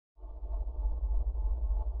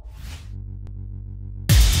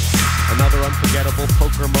unforgettable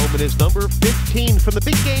poker moment is number 15 from the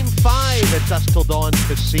big game 5 at Dusk Till Dawn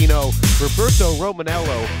Casino. Roberto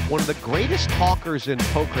Romanello, one of the greatest talkers in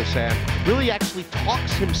poker, Sam, really actually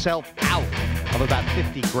talks himself out of about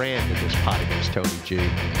 50 grand in this pot against Tony G.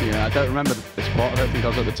 Yeah, I don't remember this pot. I don't think I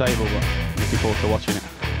was at the table, but looking forward to watching it.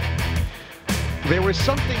 There was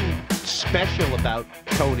something special about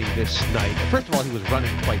Tony this night. First of all, he was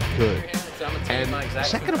running quite good. And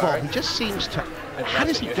second of all, he just seems to... How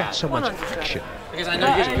does he get so much action? Because I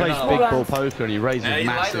know He just plays big ball poker and he raises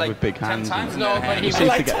massive with big hands. He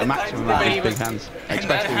seems to get the maximum out of his big hands,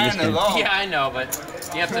 especially in this game. Yeah, I know, but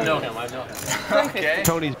you have to know him. I know him. Okay.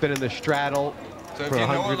 Tony's been in the straddle for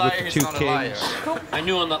 100 with the 2 kings. I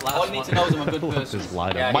knew on that last one. All you need to know is I'm a good person. This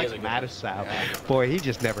lineup. Mike Mattisau. Boy, he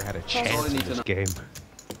just never had a chance in this game.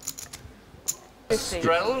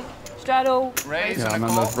 Straddle. Straddle. Raise. Yeah, I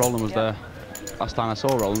remember Roland was there. Last time I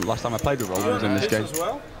saw Roland, last time I played with Roland was in this game. As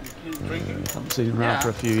well? Haven't seen him around for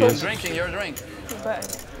a few years. Drinking your drink.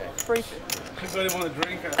 Free. Anybody want to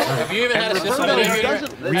drink? Have you even had a system?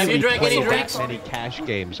 Have you drank any drinks? Many cash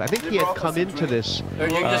games. I think he had come into this. Or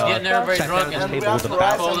you're just getting everybody sat drunk down at and this table with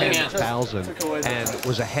about folding in. 10,000 and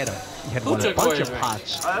was ahead of. He had Who won a took bunch away of your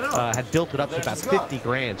pots. Had built it up to about 50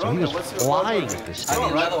 grand, so he was flying at this I stage.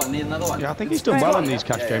 need another one. Need another one. Yeah, I think he's done well in these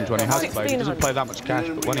cash games when he has played. He doesn't play that much cash,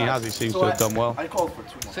 but when he has, he seems to have done well.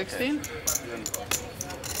 16?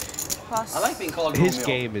 Pass. I like being called His Romeo.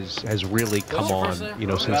 game has really come on, you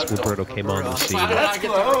know, since Roberto came on the scene.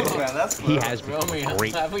 He has become a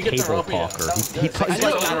great table talker. He's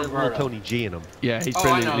like a Tony G in him. Yeah, he's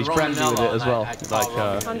brilliant. He's friendly with it as well.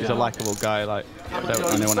 Like, he's a likable guy. Like, I don't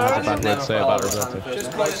think anyone has a bad word to say about Roberto.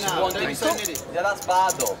 Just close one thing. Yeah, that's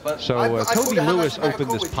bad though. But So Toby Lewis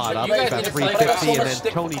opened this pot up about 350, and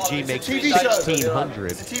then Tony G makes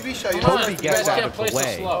 1,600. Toby gets out of the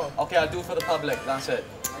way. okay, I'll do it for the public. That's it.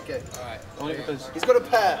 Okay. Alright. Only because He's got a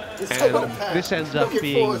pair. And this ends up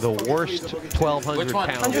being the worst 1,200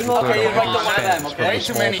 pounds Okay, you write the one of them, spends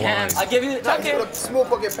okay? from a small blind. I'll give you. He's got a small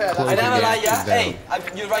pocket pair. Close. I never Yeah, lie, yeah. down.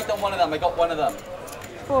 Hey, you write down one of them. I got one of them.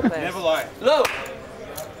 4 pairs. Never lie. Look.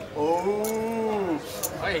 Oh.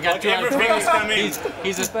 Oh, you got Okay, everything's coming.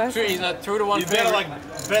 he's not true to one You better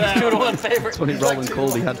favorite. bet 2 to 1 favorite. That's when Roland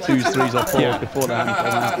called. He had 2s, 3s, or 4s before the hand came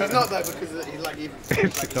out. He's not though because he's like even.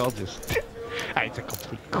 It's all just... It's a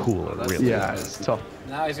complete cooler, really. Yeah, it's tough.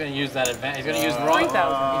 Now he's going to use that advantage. He's going to use Roland. He's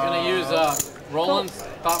going to use Roland's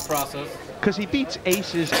thought process. Because he beats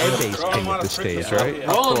aces and ace king at this stage, right?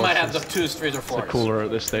 Roland might have the 2s, 3s, or 4s. Cooler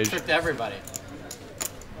at this stage. Tricked everybody.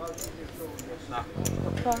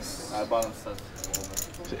 Pass. I balanced that.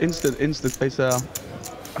 It's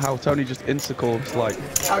how Tony just insta-calls, like,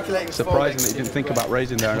 Calculating surprising that he didn't think about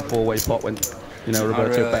raising there in a 4-way pot when, you know,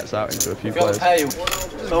 Roberto bets out into a few Gotta players. pay you.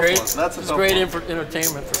 It's great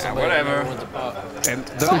entertainment for somebody. whatever. And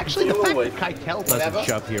actually, the fact that Keitel doesn't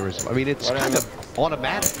shove here is, I mean, it's kind of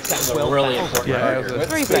automatic. That's Really Yeah, it was a 3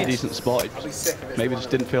 pretty pairs. decent spot. It just maybe just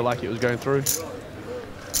didn't feel like it was going through.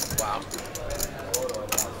 Wow.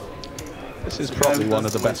 This is probably one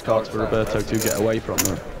of the best cards for Roberto to get away from.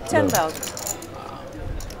 10,000.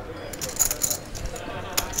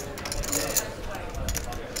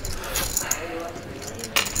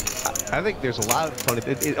 I think there's a lot of fun.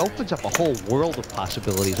 It opens up a whole world of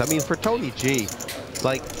possibilities. I mean, for Tony G,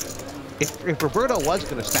 like, if Roberto was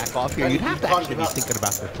going to stack off here, you'd have to actually be thinking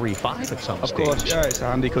about the 3-5 at some stage. Of course, yeah, it's a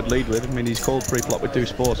hand he could lead with. I mean, he's called pre-flop with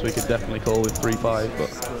 2-4, so he could definitely call with 3-5, but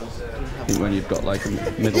I think when you've got like a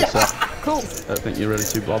middle set, Cool. I don't think you're really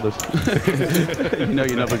too bothered. You know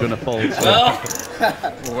you're never going to fold. So.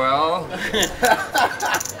 Well,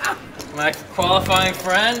 my qualifying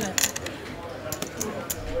friend.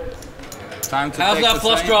 Time to How's take that the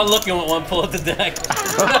flush same. draw looking with one pull at the deck?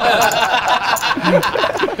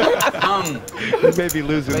 He may be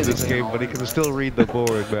losing this game, but he can still read the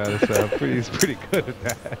board, man. So he's pretty good at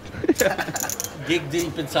that. Dig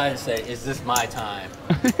deep inside and say, is this my time?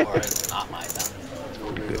 Or is it not my time?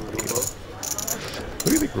 What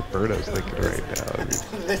do you think Roberto's thinking right now? I mean,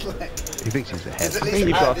 he thinks he's ahead.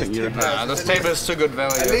 I think you're ahead. Nah, this table is too good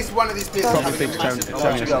value. At least one of these pieces. Probably thinks Tony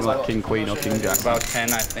has something like King Queen or King Jack. About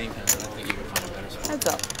 10, I think. Heads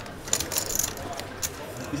up.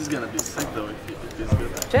 This is gonna be sick though if it's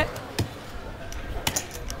good. Check.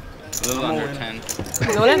 A little under 10.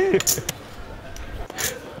 You all in?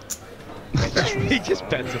 He just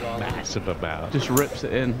bets a massive amount. Just rips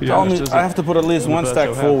it in. Tell me, I have to put at least one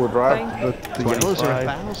stack forward, right? The yellows are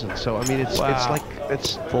 1,000, so I mean it's like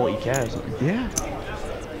it's 40K or something. Yeah.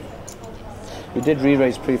 You did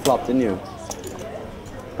re-raise pre-flop, didn't you?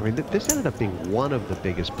 I mean this ended up being one of the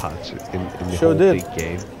biggest pots in the Sure whole did. big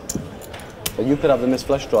game. But you could have the missed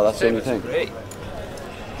flush draw, that's the only thing. Great.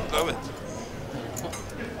 Love it.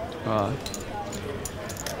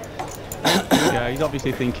 Yeah, he's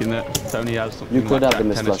obviously thinking that Tony has something You could like have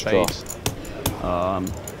the Jack missed 10 flush of spades.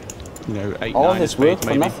 You know, 8, All 9 of this work spades for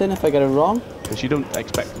maybe. nothing if I get it wrong? Because you don't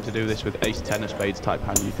expect him to do this with ace 10 of spades type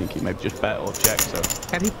hand. You think he maybe just bet or check. So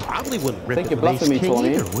And he probably wouldn't rip Think it you're with ace bluffing me, king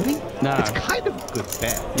Tony. either, would he? No. It's kind of a good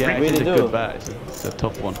bet. yeah, I it really is a do. good bet. It's a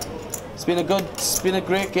tough one. It's been a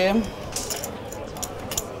great game.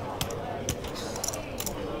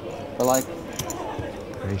 But like,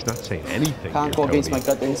 He's not saying anything. can't go here, against my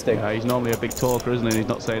Tony. gut instinct. He's normally a big talker, isn't he? He's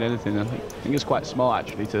not saying anything. I think it's quite smart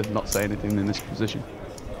actually to not say anything in this position.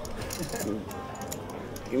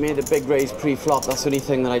 You made a big raise pre-flop, that's the only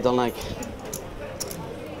thing that I don't like.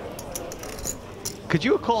 Could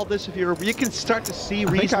you have called this if you were? You can start to see I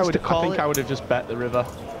think reasons to call I think it. I would have just bet the river.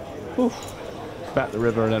 Bet the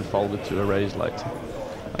river and then folded to a raise like.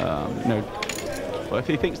 You know, well, if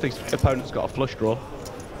he thinks the opponent's got a flush draw,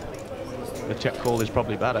 the check call is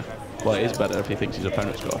probably better. Well, it is better if he thinks his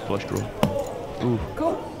opponent's got a flush draw.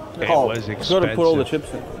 Cool. It Call. was You expensive. gotta put all the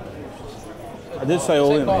chips in. I did say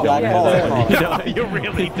all in. call. Black Yeah, call. say Call. You don't. You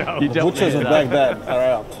really don't. You don't Butchers need and that. black bet are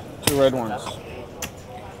out. 2 red ones.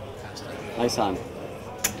 Nice hand.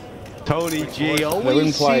 Tony G wouldn't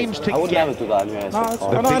always play. seems to I would get never do that anyway. No, So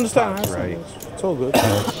I big don't understand. pots, right? It's all good.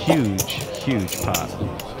 huge part.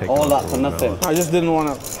 Take all on that for Romanello. nothing. I just didn't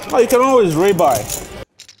want to. Oh, you can always rebuy.